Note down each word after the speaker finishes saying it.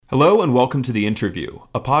Hello and welcome to The Interview,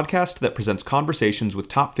 a podcast that presents conversations with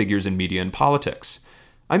top figures in media and politics.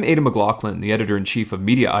 I'm Aidan McLaughlin, the editor-in-chief of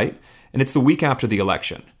Mediaite, and it's the week after the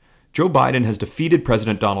election. Joe Biden has defeated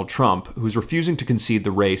President Donald Trump, who's refusing to concede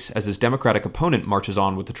the race as his Democratic opponent marches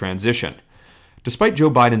on with the transition. Despite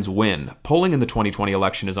Joe Biden's win, polling in the 2020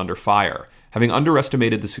 election is under fire, having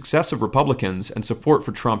underestimated the success of Republicans and support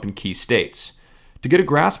for Trump in key states. To get a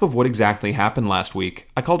grasp of what exactly happened last week,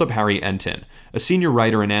 I called up Harry Enten, a senior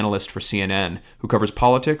writer and analyst for CNN who covers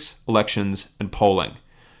politics, elections, and polling.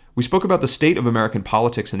 We spoke about the state of American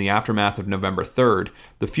politics in the aftermath of November 3rd,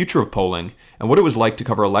 the future of polling, and what it was like to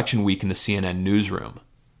cover election week in the CNN newsroom.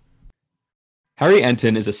 Harry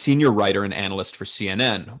Enten is a senior writer and analyst for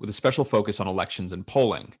CNN with a special focus on elections and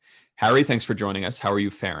polling. Harry, thanks for joining us. How are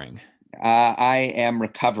you faring? I am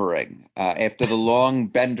recovering after the long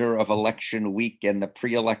bender of election week and the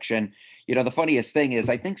pre-election. You know, the funniest thing is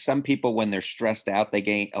I think some people, when they're stressed out,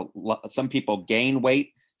 some people gain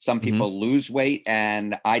weight, some people lose weight.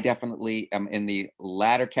 And I definitely am in the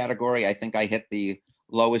latter category. I think I hit the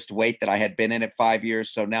lowest weight that I had been in at 5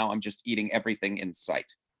 years. So now I'm just eating everything in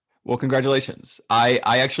sight. Well, congratulations. I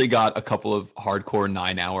actually got a couple of hardcore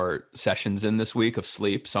 9-hour sessions in this week of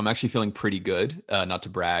sleep. So I'm actually feeling pretty good, not to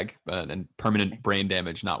brag, and permanent brain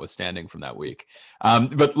damage notwithstanding from that week.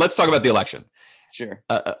 But let's talk about the election. Sure.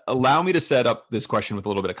 Allow me to set up this question with a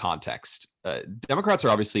little bit of context. Democrats are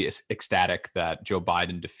obviously ecstatic that Joe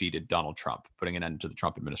Biden defeated Donald Trump, putting an end to the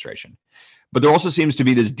Trump administration. But there also seems to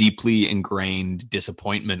be this deeply ingrained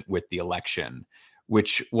disappointment with the election,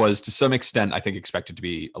 which was to some extent, I think, expected to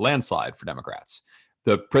be a landslide for Democrats.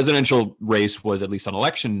 The presidential race was, at least on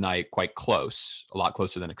election night, quite close, a lot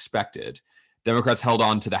closer than expected. Democrats held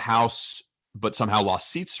on to the House, but somehow lost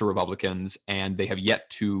seats to Republicans, and they have yet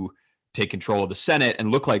to take control of the Senate and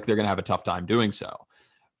look like they're going to have a tough time doing so.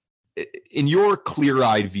 In your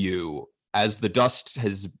clear-eyed view, as the dust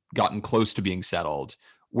has gotten close to being settled,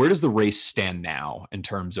 where does the race stand now in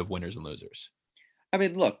terms of winners and losers? I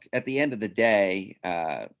mean, look, at the end of the day,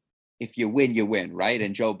 if you win, right?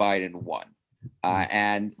 And Joe Biden won.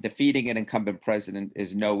 And defeating an incumbent president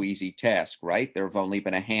is no easy task, right? There have only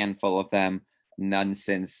been a handful of them, none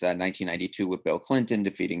since 1992 with Bill Clinton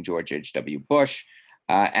defeating George H.W. Bush.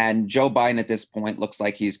 And Joe Biden at this point looks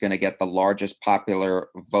like he's going to get the largest popular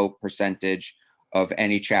vote percentage of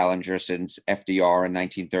any challenger since FDR in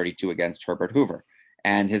 1932 against Herbert Hoover.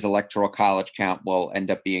 And his electoral college count will end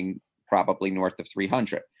up being probably north of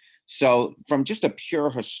 300. So from just a pure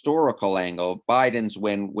historical angle, Biden's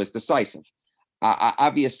win was decisive.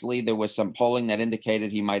 Obviously, there was some polling that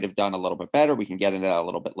indicated he might have done a little bit better. We can get into that a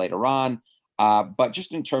little bit later on. But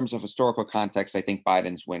just in terms of historical context, I think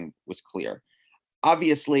Biden's win was clear.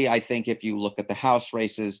 Obviously, I think if you look at the House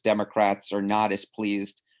races, Democrats are not as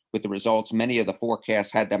pleased with the results. Many of the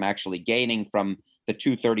forecasts had them actually gaining from the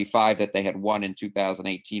 235 that they had won in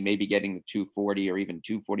 2018, maybe getting the 240 or even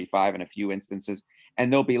 245 in a few instances,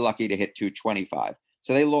 and they'll be lucky to hit 225.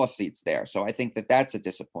 So they lost seats there. So I think that that's a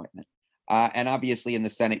disappointment. And obviously in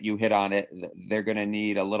the Senate, you hit on it. They're going to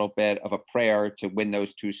need a little bit of a prayer to win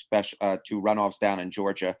those two runoffs down in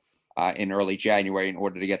Georgia in early January in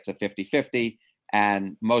order to get to 50-50.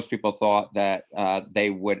 And most people thought that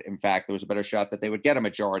they would, in fact, there was a better shot that they would get a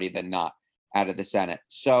majority than not out of the Senate.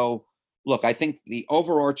 So look, I think the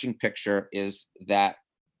overarching picture is that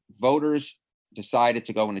voters decided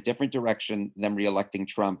to go in a different direction than reelecting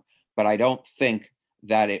Trump. But I don't think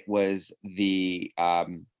that it was the,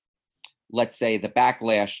 let's say, the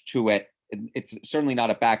backlash to it. It's certainly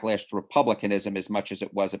not a backlash to republicanism as much as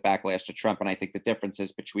it was a backlash to Trump. And I think the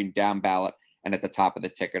differences between down ballot and at the top of the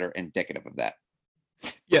ticket are indicative of that.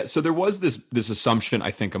 Yeah, so there was this assumption, I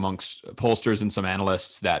think, amongst pollsters and some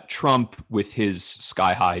analysts that Trump, with his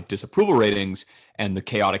sky-high disapproval ratings and the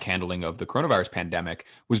chaotic handling of the coronavirus pandemic,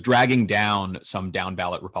 was dragging down some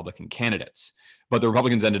down-ballot Republican candidates. But the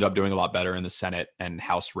Republicans ended up doing a lot better in the Senate and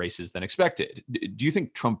House races than expected. Do you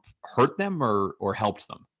think Trump hurt them or helped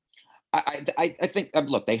them? I think,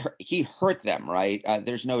 look, he hurt them, right?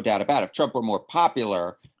 There's no doubt about it. If Trump were more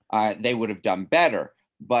popular, they would have done better.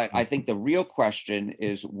 But I think the real question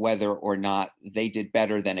is whether or not they did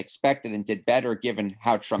better than expected and did better given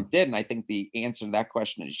how Trump did. And I think the answer to that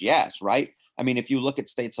question is yes, right? I mean, if you look at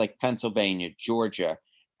states like Pennsylvania, Georgia,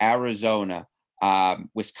 Arizona,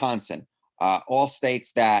 Wisconsin, all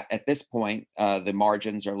states that at this point, the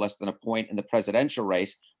margins are less than a point in the presidential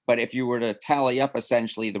race. But if you were to tally up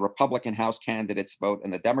essentially the Republican House candidates vote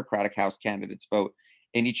and the Democratic House candidates vote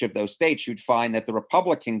in each of those states, you'd find that the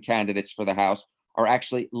Republican candidates for the House are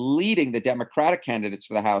actually leading the Democratic candidates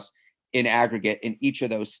for the House in aggregate in each of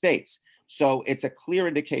those states. So it's a clear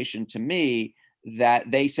indication to me that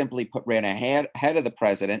they simply ran ahead of the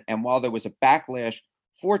president. And while there was a backlash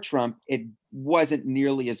for Trump, it wasn't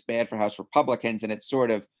nearly as bad for House Republicans. And it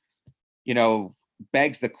sort of,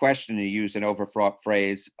 begs the question, to use an overfraught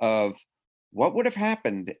phrase, of what would have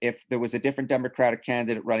happened if there was a different Democratic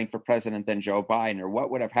candidate running for president than Joe Biden, or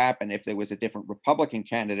what would have happened if there was a different Republican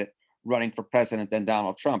candidate running for president than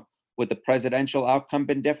Donald Trump? Would the presidential outcome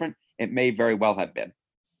been different? It may very well have been.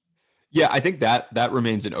 Yeah, I think that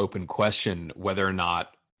remains an open question, whether or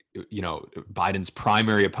not Biden's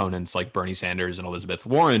primary opponents like Bernie Sanders and Elizabeth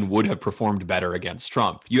Warren would have performed better against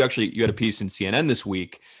Trump. You had a piece in CNN this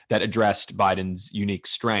week that addressed Biden's unique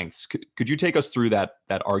strengths. Could you take us through that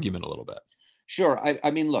argument a little bit? Sure.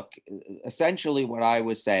 I mean, look, essentially what I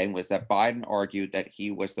was saying was that Biden argued that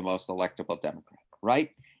he was the most electable Democrat, right?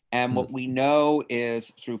 And what we know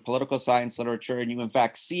is through political science literature, and you in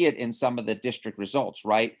fact see it in some of the district results,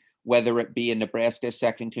 right? Whether it be in Nebraska's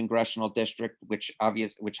second congressional district, which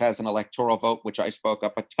has an electoral vote, which I spoke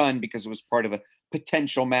up a ton because it was part of a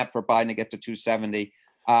potential map for Biden to get to 270.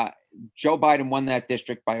 Joe Biden won that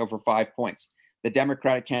district by over 5 points. The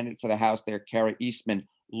Democratic candidate for the House there, Kara Eastman,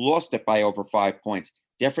 lost it by over 5 points.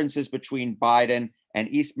 Differences between Biden and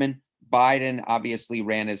Eastman. Biden obviously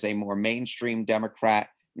ran as a more mainstream Democrat,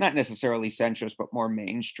 not necessarily centrist, but more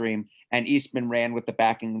mainstream. And Eastman ran with the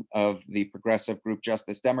backing of the progressive group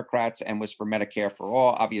Justice Democrats and was for Medicare for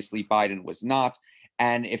all. Obviously, Biden was not.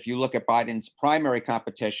 And if you look at Biden's primary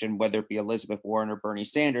competition, whether it be Elizabeth Warren or Bernie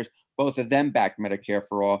Sanders, both of them backed Medicare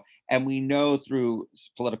for all. And we know through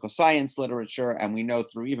political science literature, and we know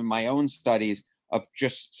through even my own studies of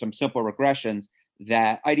just some simple regressions,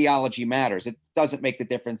 that ideology matters. It doesn't make the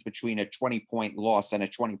difference between a 20-point loss and a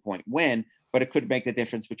 20-point win, but it could make the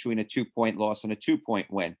difference between a 2-point loss and a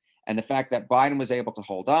 2-point win. And the fact that Biden was able to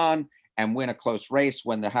hold on and win a close race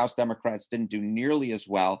when the House Democrats didn't do nearly as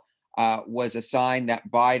well was a sign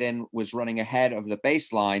that Biden was running ahead of the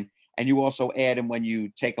baseline. And you also add in, when you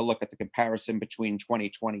take a look at the comparison between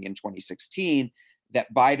 2020 and 2016,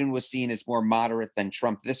 that Biden was seen as more moderate than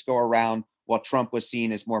Trump this go around, while Trump was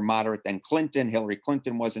seen as more moderate than Clinton. Hillary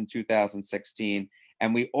Clinton was in 2016.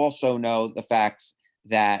 And we also know the facts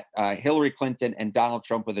that Hillary Clinton and Donald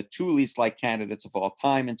Trump were the two least liked candidates of all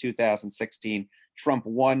time in 2016. Trump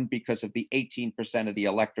won because of the 18% of the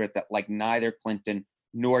electorate that liked neither Clinton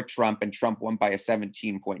nor Trump, and Trump won by a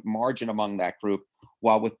 17-point margin among that group.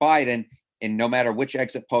 While with Biden, and no matter which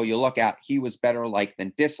exit poll you look at, he was better liked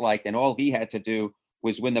than disliked, and all he had to do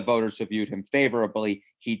was when the voters have viewed him favorably,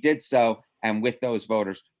 he did so, and with those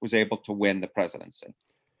voters was able to win the presidency.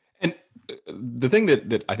 And the thing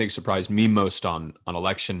that I think surprised me most on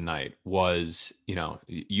election night was,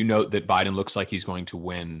 you note that Biden looks like he's going to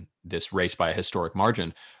win this race by a historic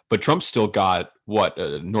margin, but Trump still got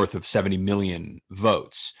north of 70 million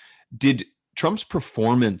votes. Did Trump's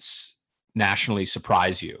performance nationally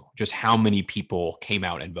surprise you? Just how many people came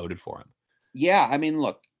out and voted for him? Yeah, I mean,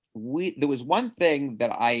 look, there was one thing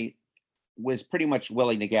that I was pretty much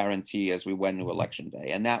willing to guarantee as we went into election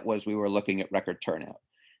day, and that was we were looking at record turnout.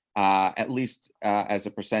 At least as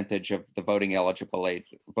a percentage of the voting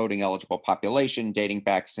eligible population, dating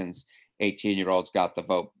back since 18-year-olds got the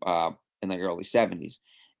vote in the early 70s.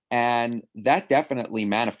 And that definitely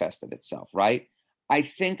manifested itself, right? I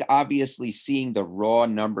think obviously seeing the raw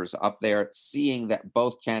numbers up there, seeing that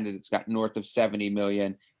both candidates got north of 70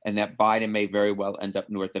 million and that Biden may very well end up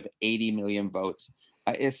north of 80 million votes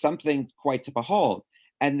is something quite to behold.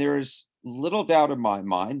 And there's little doubt in my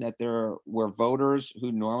mind that there were voters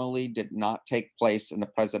who normally did not take place in the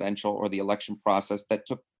presidential or the election process that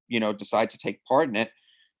decide to take part in it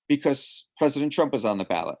because President Trump was on the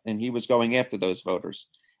ballot and he was going after those voters.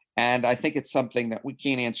 And I think it's something that we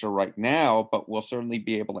can't answer right now, but we'll certainly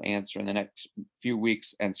be able to answer in the next few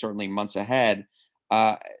weeks and certainly months ahead.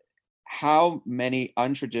 How many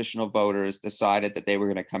untraditional voters decided that they were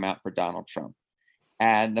going to come out for Donald Trump?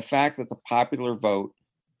 And the fact that the popular vote,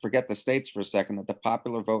 forget the states for a second, that the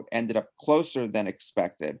popular vote ended up closer than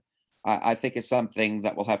expected, I think is something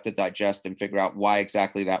that we'll have to digest and figure out why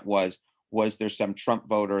exactly that was. Was there some Trump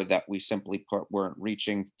voter that we simply weren't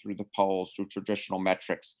reaching through the polls, through traditional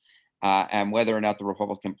metrics, and whether or not the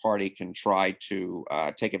Republican Party can try to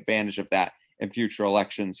take advantage of that in future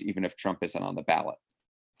elections, even if Trump isn't on the ballot?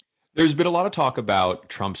 There's been a lot of talk about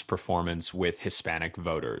Trump's performance with Hispanic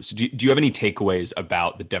voters. Do you have any takeaways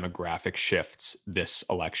about the demographic shifts this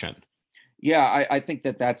election? Yeah, I think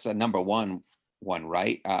that's a number one,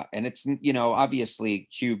 right? And it's, obviously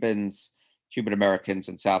Cuban Americans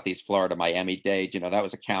in Southeast Florida, Miami-Dade, that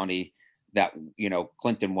was a county that,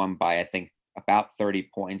 Clinton won by, I think, about 30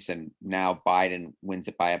 points. And now Biden wins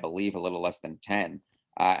it by, I believe, a little less than 10.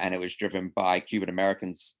 and it was driven by Cuban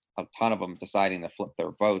Americans, a ton of them deciding to flip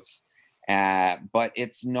their votes. But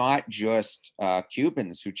it's not just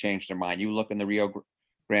Cubans who changed their mind. You look in the Rio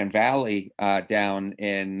Grande Valley down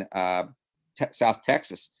in South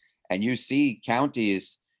Texas, and you see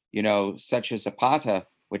counties, such as Zapata,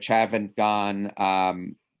 which haven't gone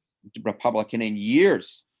Republican in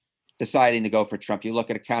years, deciding to go for Trump. You look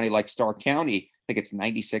at a county like Starr County, I think it's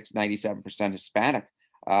 96, 97% Hispanic.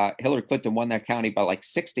 Hillary Clinton won that county by like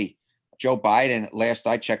 60. Joe Biden, last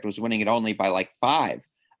I checked, was winning it only by like 5.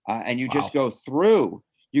 And you just go through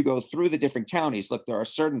the different counties. Look, there are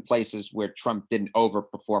certain places where Trump didn't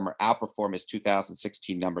overperform or outperform his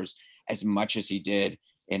 2016 numbers as much as he did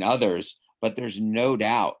in others. But there's no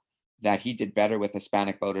doubt that he did better with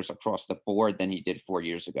Hispanic voters across the board than he did 4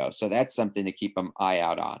 years ago. So that's something to keep an eye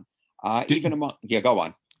out on. Go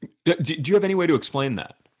on. Do you have any way to explain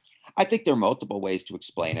that? I think there are multiple ways to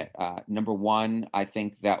explain it. Number one, I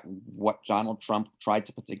think that what Donald Trump tried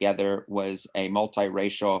to put together was a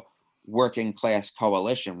multiracial working class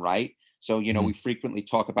coalition, right? So, we frequently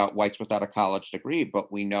talk about whites without a college degree,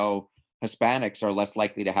 but we know Hispanics are less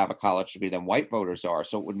likely to have a college degree than white voters are.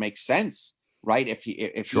 So it would make sense, right? If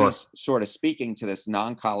he's sort of speaking to this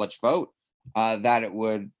non-college vote, that it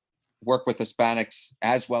would work with Hispanics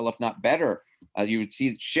as well, if not better. You would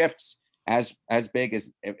see shifts as big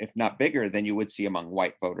as, if not bigger, than you would see among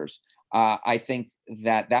white voters. I think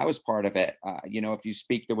that was part of it. If you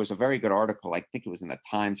speak, there was a very good article, I think it was in the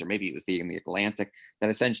Times, or maybe it was in the Atlantic,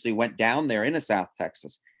 that essentially went down there into South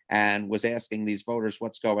Texas and was asking these voters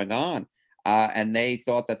what's going on. And they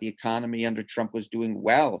thought that the economy under Trump was doing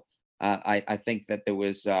well. I think that there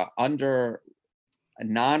was under a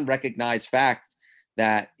non-recognized fact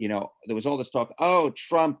that, there was all this talk,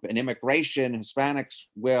 Trump and immigration, Hispanics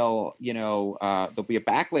will, there'll be a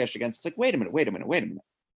backlash against. It's like, wait a minute.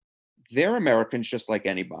 They're Americans just like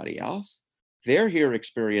anybody else. They're here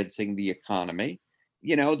experiencing the economy.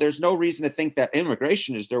 There's no reason to think that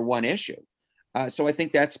immigration is their one issue. So I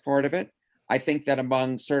think that's part of it. I think that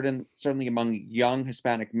certainly among young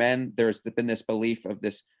Hispanic men, there's been this belief of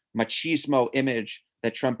this machismo image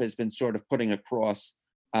that Trump has been sort of putting across,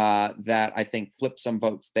 that I think flipped some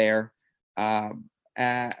votes there. And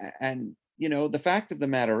the fact of the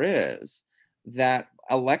matter is that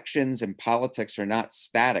elections and politics are not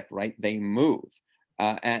static, right? They move.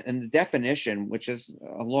 And the definition, which is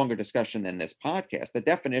a longer discussion than this podcast, the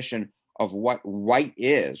definition of what white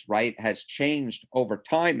is, right, has changed over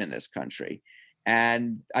time in this country.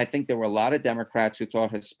 And I think there were a lot of Democrats who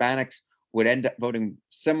thought Hispanics would end up voting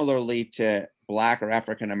similarly to Black or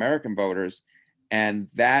African American voters. And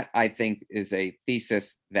that, I think, is a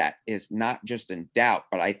thesis that is not just in doubt,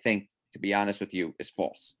 but I think, to be honest with you, is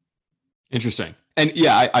false. Interesting. And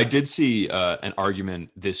yeah, I did see an argument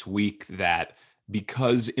this week that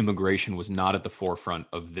because immigration was not at the forefront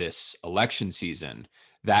of this election season,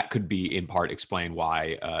 that could be in part explain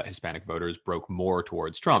why Hispanic voters broke more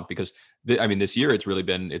towards Trump. Because this year it's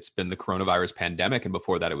been the coronavirus pandemic, and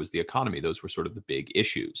before that it was the economy. Those were sort of the big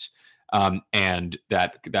issues, and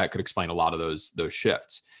that could explain a lot of those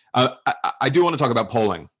shifts. I do want to talk about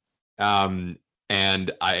polling, and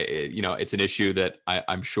it's an issue that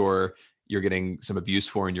I'm sure you're getting some abuse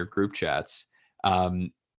for in your group chats.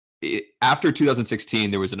 After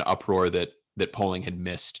 2016, there was an uproar that polling had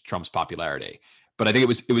missed Trump's popularity. But I think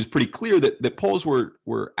it was pretty clear that polls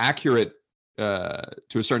were accurate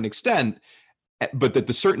to a certain extent, but that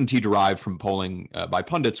the certainty derived from polling by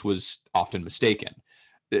pundits was often mistaken.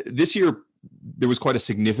 This year, there was quite a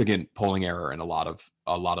significant polling error in a lot of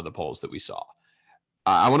the polls that we saw.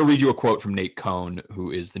 I want to read you a quote from Nate Cohn, who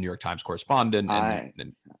is the New York Times correspondent. I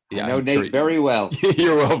know Nate very well.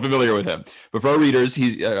 You're well familiar with him. But for our readers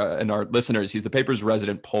and our listeners, he's the paper's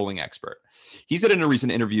resident polling expert. He said in a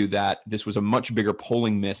recent interview that this was a much bigger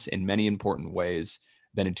polling miss in many important ways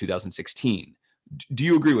than in 2016. Do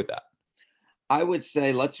you agree with that? I would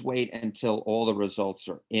say let's wait until all the results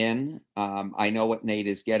are in. I know what Nate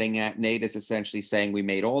is getting at. Nate is essentially saying we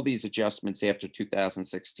made all these adjustments after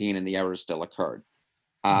 2016 and the errors still occurred.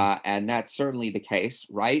 And that's certainly the case,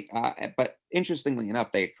 right? But interestingly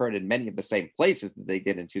enough, they occurred in many of the same places that they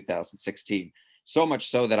did in 2016. So much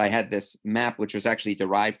so that I had this map, which was actually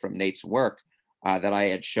derived from Nate's work, that I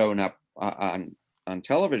had shown up on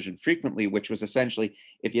television frequently, which was essentially,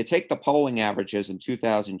 if you take the polling averages in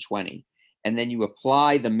 2020, and then you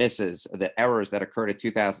apply the misses, the errors that occurred in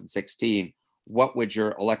 2016, what would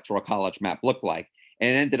your electoral college map look like? And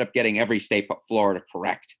it ended up getting every state but Florida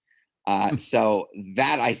correct. So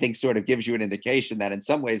that, I think, sort of gives you an indication that in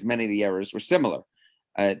some ways, many of the errors were similar.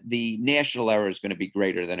 The national error is going to be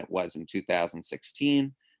greater than it was in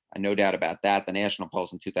 2016. No doubt about that. The national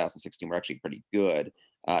polls in 2016 were actually pretty good,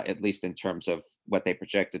 at least in terms of what they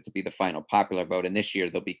projected to be the final popular vote. And this year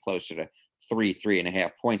they'll be closer to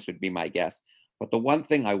 3.5 points would be my guess. But the one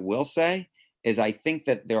thing I will say is I think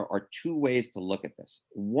that there are two ways to look at this.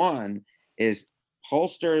 One is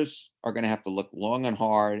pollsters are going to have to look long and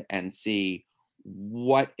hard and see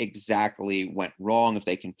what exactly went wrong if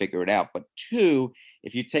they can figure it out. But two,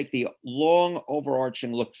 if you take the long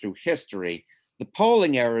overarching look through history, the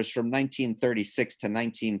polling errors from 1936 to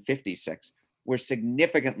 1956 were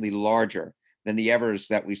significantly larger than the errors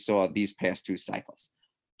that we saw these past two cycles.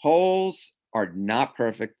 Polls are not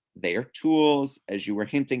perfect. They are tools, as you were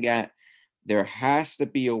hinting at. There has to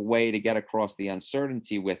be a way to get across the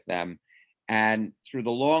uncertainty with them. And through the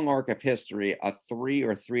long arc of history, a 3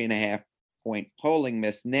 or 3.5 point polling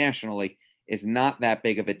miss nationally is not that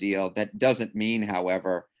big of a deal. That doesn't mean,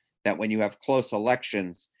 however, that when you have close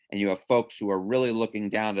elections and you have folks who are really looking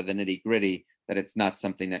down to the nitty gritty, that it's not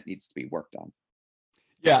something that needs to be worked on.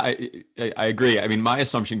 Yeah, I agree. I mean, my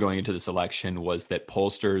assumption going into this election was that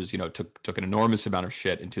pollsters, took an enormous amount of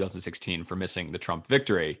shit in 2016 for missing the Trump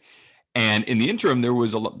victory. And in the interim, there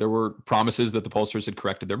were promises that the pollsters had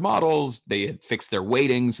corrected their models, they had fixed their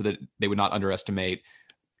weighting so that they would not underestimate,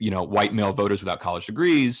 white male voters without college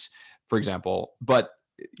degrees, for example. But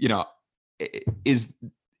is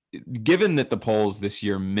given that the polls this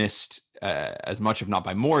year missed as much, if not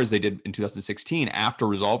by more, as they did in 2016 after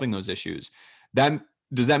resolving those issues,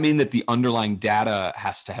 does that mean that the underlying data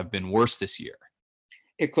has to have been worse this year?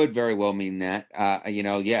 It could very well mean that,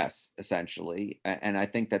 yes, essentially. And I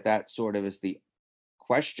think that sort of is the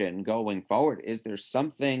question going forward. Is there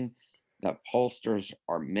something that pollsters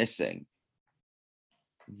are missing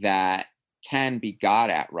that can be got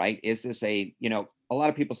at, right? Is this a lot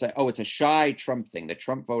of people say, oh, it's a shy Trump thing. The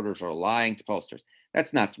Trump voters are lying to pollsters.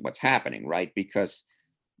 That's not what's happening, right? Because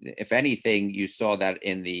if anything, you saw that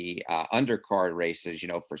in the undercard races,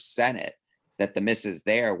 for Senate, that the misses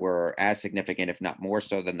there were as significant, if not more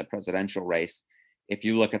so, than the presidential race. If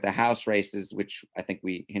you look at the House races, which I think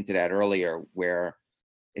we hinted at earlier, where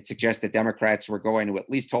it suggested Democrats were going to at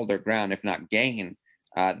least hold their ground, if not gain,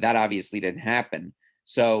 that obviously didn't happen.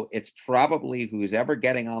 So it's probably who's ever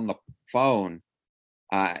getting on the phone,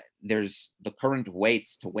 there's the current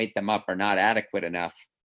weights to weight them up are not adequate enough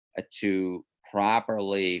to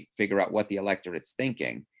properly figure out what the electorate's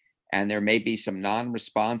thinking. And there may be some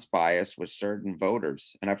non-response bias with certain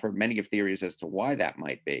voters. And I've heard many of theories as to why that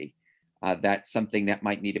might be. That's something that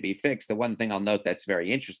might need to be fixed. The one thing I'll note that's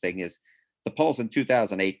very interesting is the polls in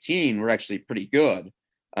 2018 were actually pretty good.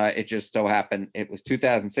 It just so happened it was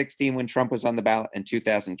 2016 when Trump was on the ballot and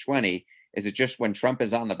 2020. Is it just when Trump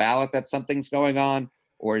is on the ballot that something's going on?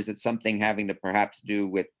 Or is it something having to perhaps do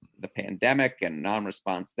with the pandemic and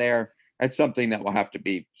non-response there? That's something that will have to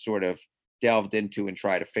be sort of delved into and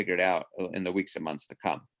try to figure it out in the weeks and months to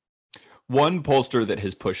come. One pollster that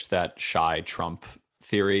has pushed that shy Trump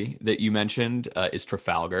theory that you mentioned is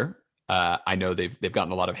Trafalgar. I know they've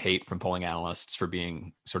gotten a lot of hate from polling analysts for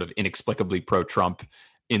being sort of inexplicably pro-Trump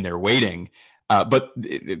in their weighting. But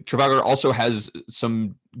Trafalgar also has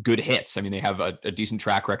some good hits. I mean, they have a decent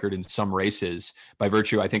track record in some races by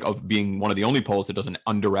virtue, I think, of being one of the only polls that doesn't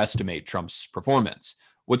underestimate Trump's performance.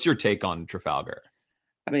 What's your take on Trafalgar?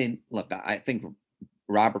 I mean, look, I think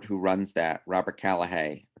Robert, who runs that, Robert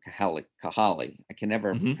Kahale, I can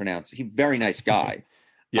never pronounce. He's a very nice guy.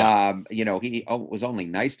 Yeah. He was only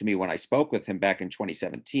nice to me when I spoke with him back in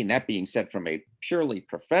 2017. That being said, from a purely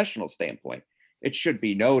professional standpoint, it should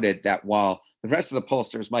be noted that while the rest of the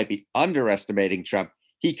pollsters might be underestimating Trump,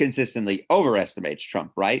 he consistently overestimates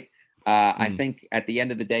Trump, right? I think at the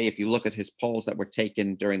end of the day, if you look at his polls that were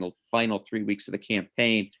taken during the final 3 weeks of the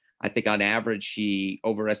campaign, I think on average, he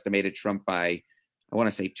overestimated Trump by, I want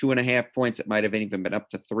to say 2.5 points. It might have even been up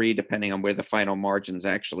to 3, depending on where the final margins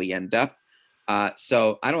actually end up.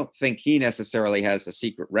 So I don't think he necessarily has the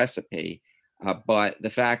secret recipe. But the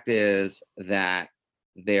fact is that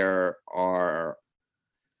there are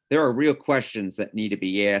real questions that need to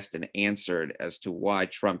be asked and answered as to why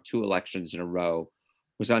Trump 2 elections in a row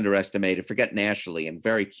was underestimated. Forget nationally, in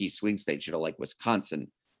very key swing states, like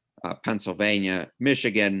Wisconsin, Pennsylvania,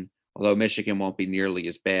 Michigan, although Michigan won't be nearly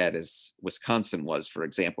as bad as Wisconsin was, for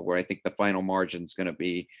example, where I think the final margin is going to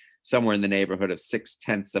be somewhere in the neighborhood of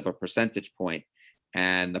 0.6 of a percentage point,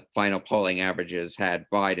 and the final polling averages had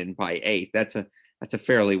Biden by 8. That's a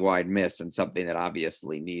fairly wide miss, and something that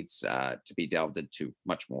obviously needs to be delved into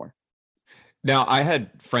much more. Now, I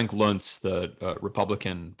had Frank Luntz, the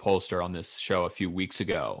Republican pollster, on this show a few weeks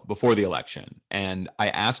ago before the election, and I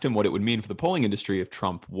asked him what it would mean for the polling industry if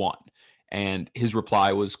Trump won. And his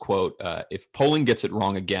reply was, quote, if polling gets it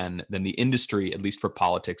wrong again, then the industry, at least for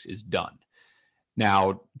politics, is done.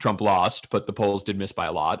 Now, Trump lost, but the polls did miss by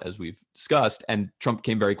a lot, as we've discussed, and Trump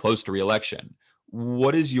came very close to re-election.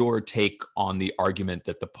 What is your take on the argument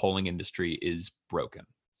that the polling industry is broken?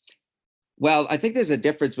 Well, I think there's a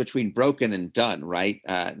difference between broken and done, right?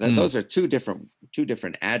 Those are two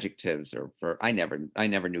different adjectives. Or for I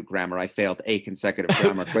never knew grammar. I failed 8 consecutive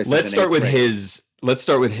grammar quizzes. Let's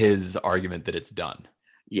start with his argument that it's done.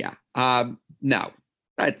 Yeah. No,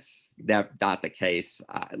 that's not the case.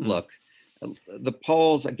 Look, the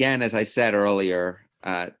polls, again, as I said earlier,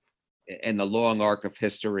 in the long arc of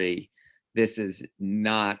history, this is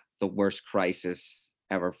not the worst crisis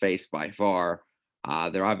ever faced by far.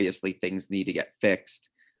 There obviously things need to get fixed.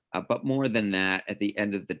 But more than that, at the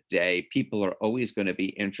end of the day, people are always going to be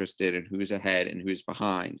interested in who's ahead and who's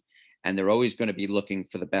behind. And they're always going to be looking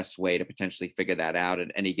for the best way to potentially figure that out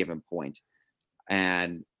at any given point.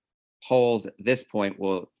 And polls at this point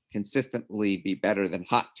will consistently be better than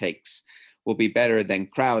hot takes, will be better than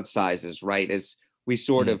crowd sizes, right? As we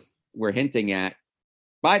sort of were hinting at,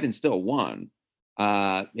 Biden still won.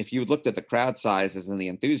 If you looked at the crowd sizes and the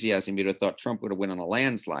enthusiasm, you'd have thought Trump would have won on a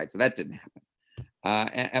landslide. So that didn't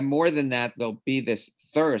happen. And more than that, there'll be this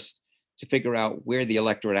thirst to figure out where the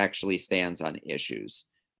electorate actually stands on issues.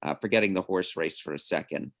 Forgetting the horse race for a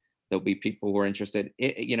second, there'll be people who are interested.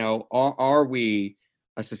 Are we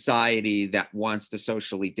a society that wants to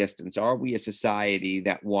socially distance? Are we a society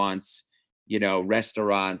that wants,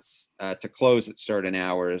 restaurants to close at certain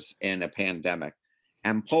hours in a pandemic?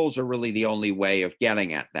 And polls are really the only way of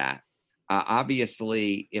getting at that.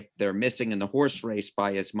 Obviously, if they're missing in the horse race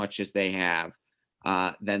by as much as they have,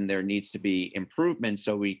 then there needs to be improvement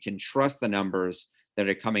so we can trust the numbers that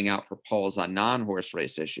are coming out for polls on non-horse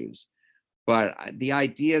race issues. But the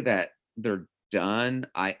idea that they're done,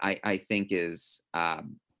 I think is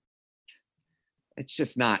it's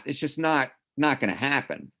just not going to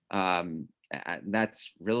happen.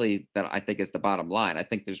 That's really that I think is the bottom line. I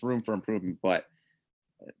think there's room for improvement, but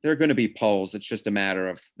there are going to be polls. It's just a matter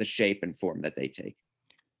of the shape and form that they take.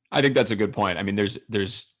 I think that's a good point. I mean,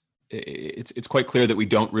 it's quite clear that we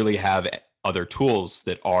don't really have other tools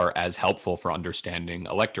that are as helpful for understanding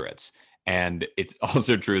electorates. And it's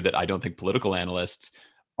also true that I don't think political analysts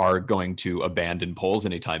are going to abandon polls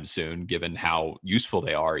anytime soon, given how useful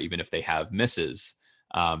they are, even if they have misses.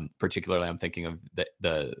 Particularly, I'm thinking of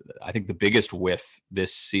I think the biggest whiff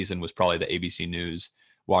this season was probably the ABC News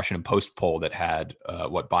Washington Post poll that had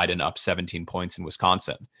Biden up 17 points in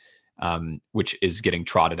Wisconsin, which is getting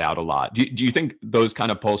trotted out a lot. Do you think those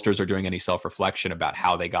kind of pollsters are doing any self-reflection about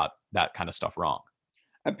how they got that kind of stuff wrong?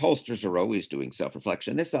 Pollsters are always doing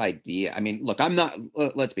self-reflection. This idea, I mean, look,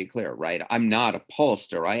 let's be clear, right? I'm not a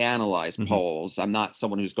pollster. I analyze polls. I'm not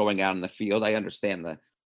someone who's going out in the field. I understand the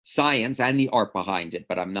science and the art behind it,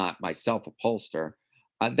 but I'm not myself a pollster.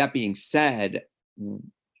 That being said,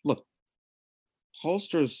 look,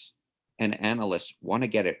 pollsters and analysts want to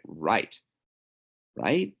get it right.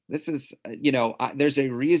 This is, there's a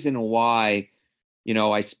reason why,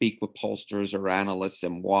 I speak with pollsters or analysts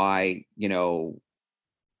and why,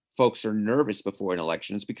 folks are nervous before an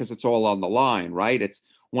election is because it's all on the line, right? It's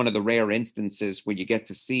one of the rare instances where you get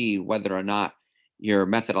to see whether or not your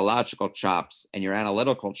methodological chops and your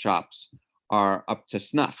analytical chops are up to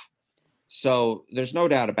snuff. So there's no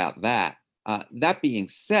doubt about that. That being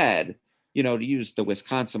said, to use the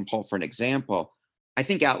Wisconsin poll for an example, I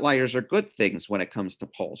think outliers are good things when it comes to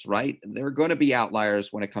polls, right? There are going to be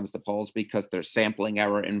outliers when it comes to polls because there's sampling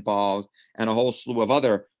error involved and a whole slew of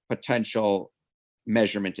other potential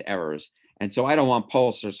measurement errors. And so I don't want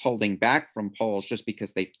pollsters holding back from polls just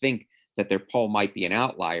because they think that their poll might be an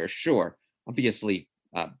outlier. Sure, obviously,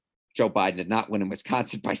 Joe Biden did not win in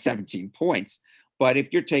Wisconsin by 17 points. But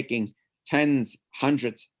if you're taking tens,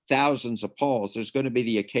 hundreds, thousands of polls, there's going to be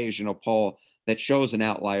the occasional poll that shows an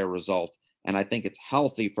outlier result. And I think it's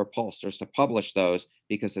healthy for pollsters to publish those,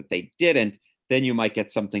 because if they didn't, then you might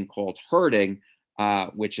get something called herding,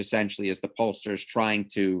 which essentially is the pollsters trying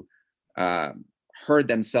to herd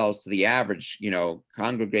themselves to the average,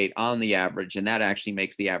 congregate on the average. And that actually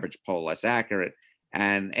makes the average poll less accurate.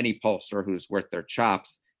 And any pollster who's worth their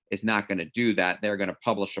chops is not going to do that. They're going to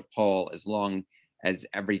publish a poll as long as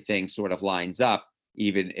everything sort of lines up,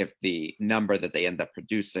 even if the number that they end up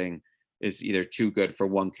producing is either too good for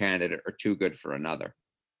one candidate or too good for another.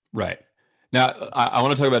 Right. Now, I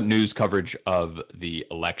want to talk about news coverage of the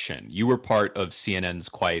election. You were part of CNN's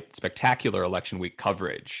quite spectacular election week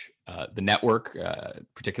coverage. The network,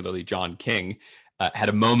 particularly John King, had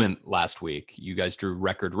a moment last week. You guys drew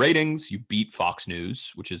record ratings. You beat Fox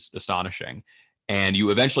News, which is astonishing. and you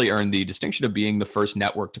eventually earned the distinction of being the first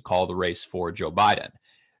network to call the race for Joe Biden.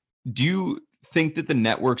 Do you think that the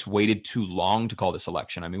networks waited too long to call this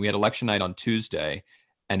election? I mean, we had election night on Tuesday,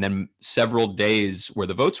 and then several days where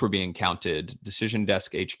the votes were being counted, Decision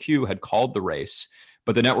Desk HQ had called the race,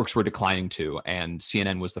 but the networks were declining to, and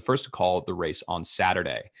CNN was the first to call the race on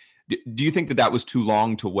Saturday. Do you think that that was too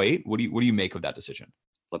long to wait? What do you make of that decision?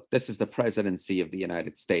 Look, this is the presidency of the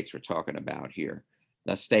United States we're talking about here.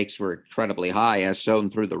 The stakes were incredibly high, as shown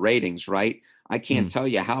through the ratings, right? I can't tell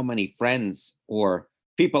you how many friends or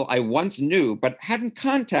people I once knew but hadn't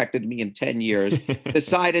contacted me in 10 years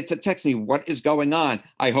decided to text me, "What is going on?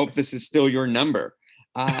 I hope this is still your number."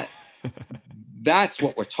 That's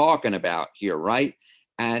what we're talking about here, right?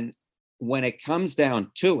 And when it comes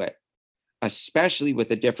down to it, especially with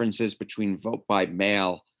the differences between vote by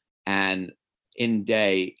mail and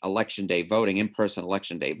in-day election day voting, in-person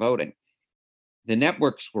election day voting, the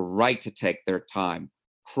networks were right to take their time,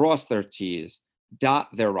 cross their T's, dot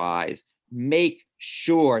their I's, make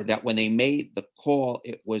sure that when they made the call,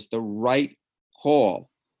 it was the right call,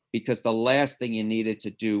 because the last thing you needed to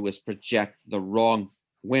do was project the wrong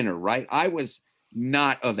winner, right? I was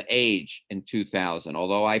not of age in 2000,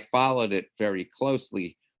 although I followed it very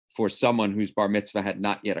closely for someone whose bar mitzvah had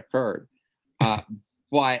not yet occurred.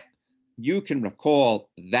 But you can recall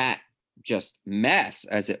that just mess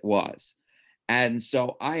as it was. And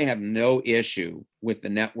so I have no issue with the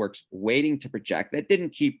networks waiting to project. That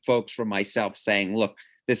didn't keep folks from myself saying, look,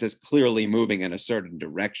 this is clearly moving in a certain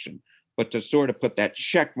direction. But to sort of put that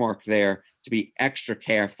check mark there, to be extra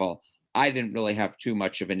careful, I didn't really have too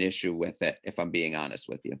much of an issue with it, if I'm being honest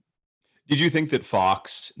with you. Did you think that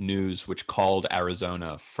Fox News, which called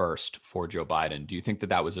Arizona first for Joe Biden, do you think that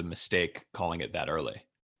that was a mistake calling it that early?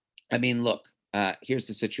 I mean, look, here's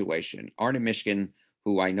the situation. Arne Mishkin,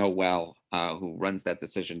 who I know well, who runs that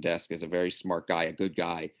decision desk, is a very smart guy, a good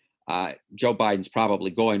guy. Joe Biden's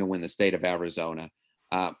probably going to win the state of Arizona.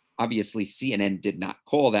 Obviously, CNN did not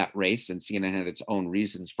call that race, and CNN had its own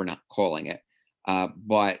reasons for not calling it.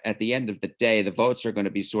 But at the end of the day, the votes are going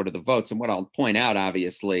to be sort of the votes. And what I'll point out,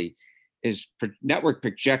 obviously, is network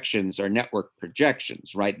projections are network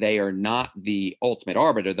projections, right? They are not the ultimate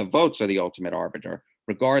arbiter. The votes are the ultimate arbiter,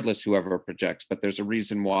 regardless whoever projects. But there's a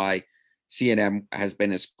reason why CNN has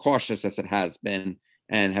been as cautious as it has been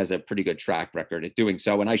and has a pretty good track record at doing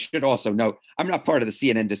so. And I should also note, I'm not part of the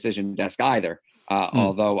CNN decision desk either,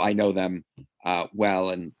 although I know them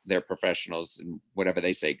well, and they're professionals, and whatever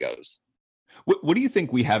they say goes. What do you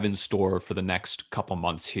think we have in store for the next couple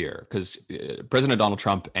months here? Because President Donald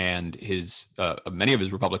Trump and his many of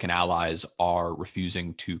his Republican allies are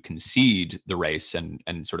refusing to concede the race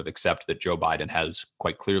and sort of accept that Joe Biden has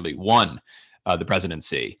quite clearly won the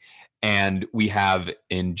presidency. And we have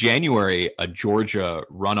in January a Georgia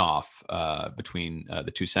runoff between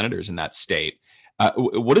the two senators in that state.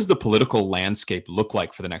 What does the political landscape look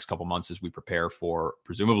like for the next couple months as we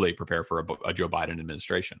presumably prepare for a Joe Biden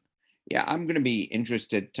administration? Yeah, I'm going to be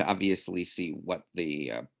interested to obviously see what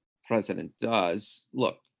the president does.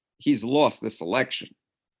 Look, he's lost this election.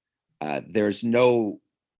 There's no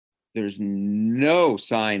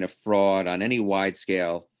sign of fraud on any wide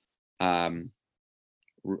scale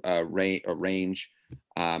range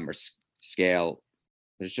or scale.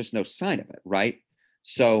 There's just no sign of it, right?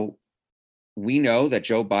 So we know that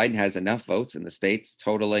Joe Biden has enough votes in the states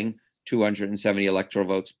totaling 270 electoral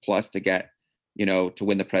votes plus to get, to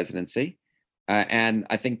win the presidency. And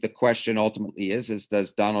I think the question ultimately is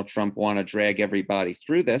does Donald Trump want to drag everybody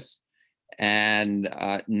through this and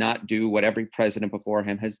not do what every president before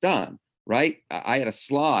him has done, right? I had a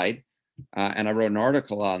slide and I wrote an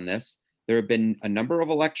article on this. There have been a number of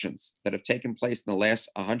elections that have taken place in the last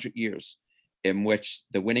 100 years in which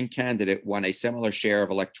the winning candidate won a similar share of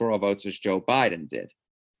electoral votes as Joe Biden did,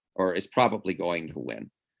 or is probably going to win.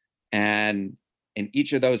 And in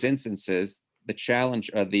each of those instances,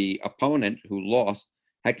 the opponent who lost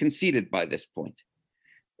had conceded by this point.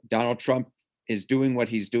 Donald Trump is doing what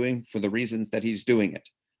he's doing for the reasons that he's doing it.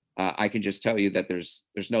 I can just tell you that there's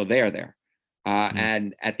no there.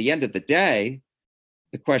 And at the end of the day,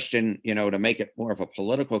 the question, to make it more of a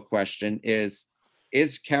political question is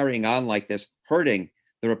carrying on like this hurting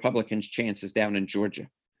the Republicans' chances down in Georgia,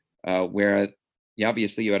 where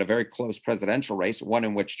obviously you had a very close presidential race, one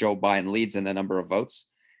in which Joe Biden leads in the number of votes.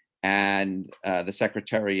 And the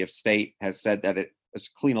Secretary of State has said that it was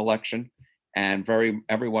a clean election, and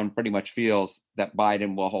everyone pretty much feels that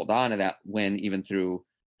Biden will hold on to that win even through,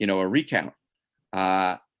 a recount.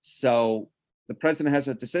 So the president has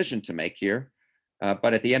a decision to make here.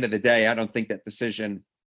 But at the end of the day, I don't think that decision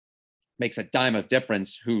makes a dime of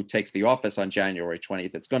difference who takes the office on January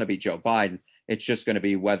 20th. It's going to be Joe Biden. It's just going to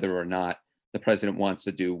be whether or not the president wants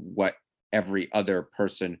to do what every other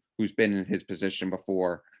person who's been in his position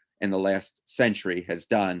before in the last century has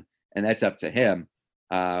done, and that's up to him.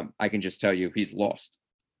 I can just tell you he's lost.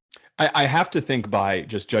 I have to think, by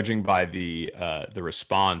just judging by the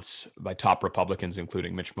response by top Republicans,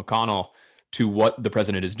 including Mitch McConnell, to what the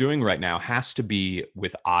president is doing right now, has to be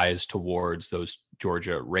with eyes towards those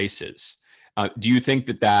Georgia races. Do you think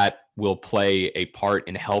that will play a part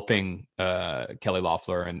in helping Kelly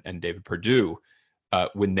Loeffler and David Perdue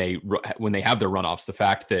when they have their runoffs? The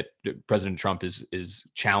fact that President Trump is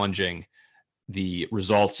challenging the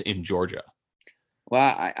results in Georgia.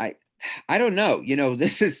 Well, I don't know.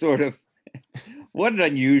 This is sort of what an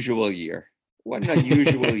unusual year. What an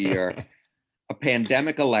unusual year. A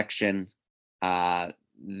pandemic election.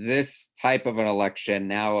 This type of an election.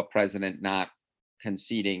 Now a president not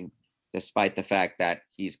conceding, despite the fact that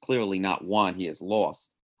he's clearly not won, he has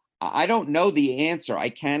lost. I don't know the answer. I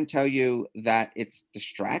can tell you that it's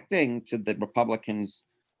distracting to the Republicans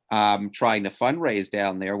trying to fundraise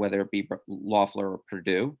down there, whether it be Loeffler or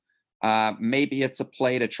Perdue. Maybe it's a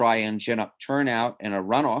play to try and gin up turnout in a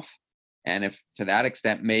runoff. And if to that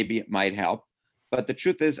extent, maybe it might help. But the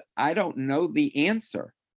truth is, I don't know the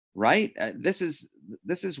answer, right? This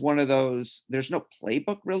is one of those, there's no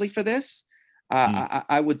playbook really for this.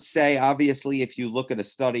 I would say, obviously, if you look at a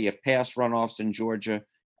study of past runoffs in Georgia,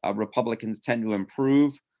 Republicans tend to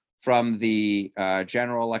improve from the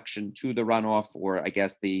general election to the runoff, or I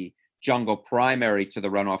guess the jungle primary to the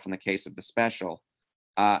runoff in the case of the special.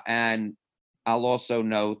 And I'll also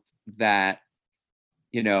note that,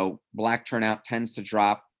 black turnout tends to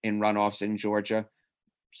drop in runoffs in Georgia.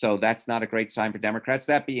 So that's not a great sign for Democrats.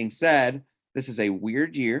 That being said, this is a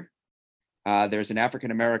weird year. There's an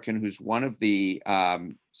African-American who's one of the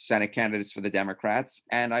Senate candidates for the Democrats.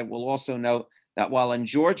 And I will also note that while in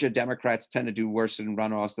Georgia, Democrats tend to do worse in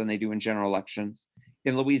runoffs than they do in general elections,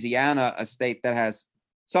 in Louisiana, a state that has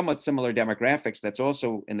somewhat similar demographics that's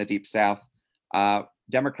also in the Deep South,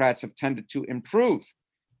 Democrats have tended to improve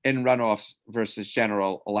in runoffs versus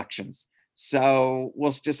general elections. So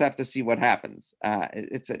we'll just have to see what happens.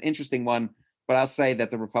 It's an interesting one, but I'll say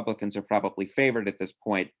that the Republicans are probably favored at this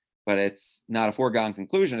point, but it's not a foregone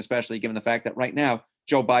conclusion, especially given the fact that right now,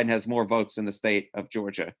 Joe Biden has more votes in the state of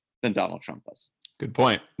Georgia than Donald Trump does. Good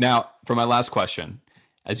point. Now, for my last question,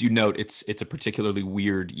 as you note, it's a particularly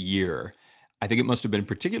weird year. I think it must have been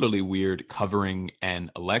particularly weird covering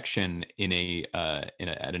an election at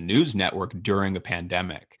a news network during a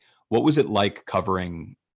pandemic. What was it like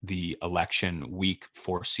covering the election week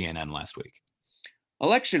for CNN last week?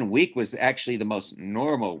 Election week was actually the most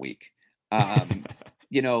normal week. The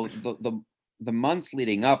months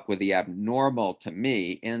leading up were the abnormal to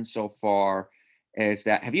me, insofar as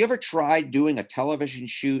that, have you ever tried doing a television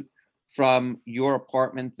shoot from your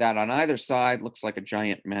apartment that on either side looks like a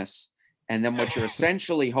giant mess? And then what you're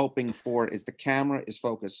essentially hoping for is the camera is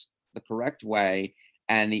focused the correct way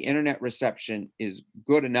and the internet reception is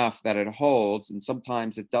good enough that it holds, and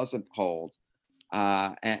sometimes it doesn't hold.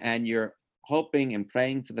 And you're hoping and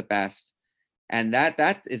praying for the best. And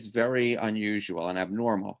that is very unusual and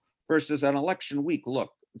abnormal versus an election week.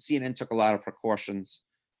 Look, CNN took a lot of precautions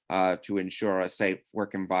to ensure a safe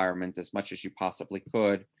work environment as much as you possibly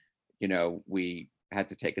could. We had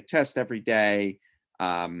to take a test every day.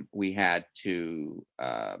 We had to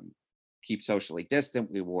keep socially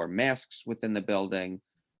distant. We wore masks within the building.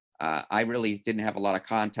 I really didn't have a lot of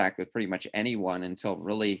contact with pretty much anyone until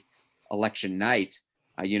really election night.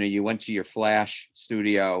 You went to your flash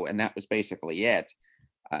studio and that was basically it.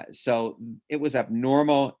 So it was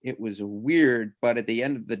abnormal. It was weird. But at the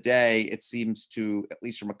end of the day, it seems to, at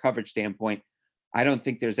least from a coverage standpoint, I don't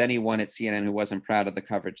think there's anyone at CNN who wasn't proud of the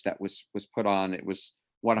coverage that was put on. It was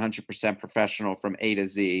 100% professional from A to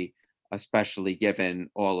Z, especially given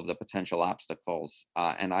all of the potential obstacles.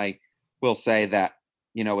 And I will say that,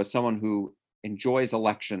 as someone who enjoys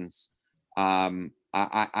elections, I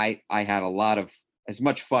had a lot of, as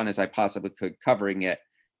much fun as I possibly could covering it,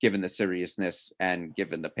 given the seriousness and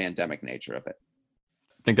given the pandemic nature of it.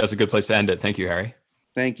 I think that's a good place to end it. Thank you, Harry.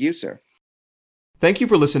 Thank you, sir. Thank you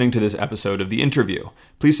for listening to this episode of The Interview.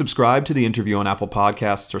 Please subscribe to The Interview on Apple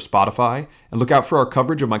Podcasts or Spotify, and look out for our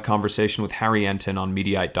coverage of my conversation with Harry Enten on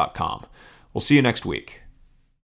Mediaite.com. We'll see you next week.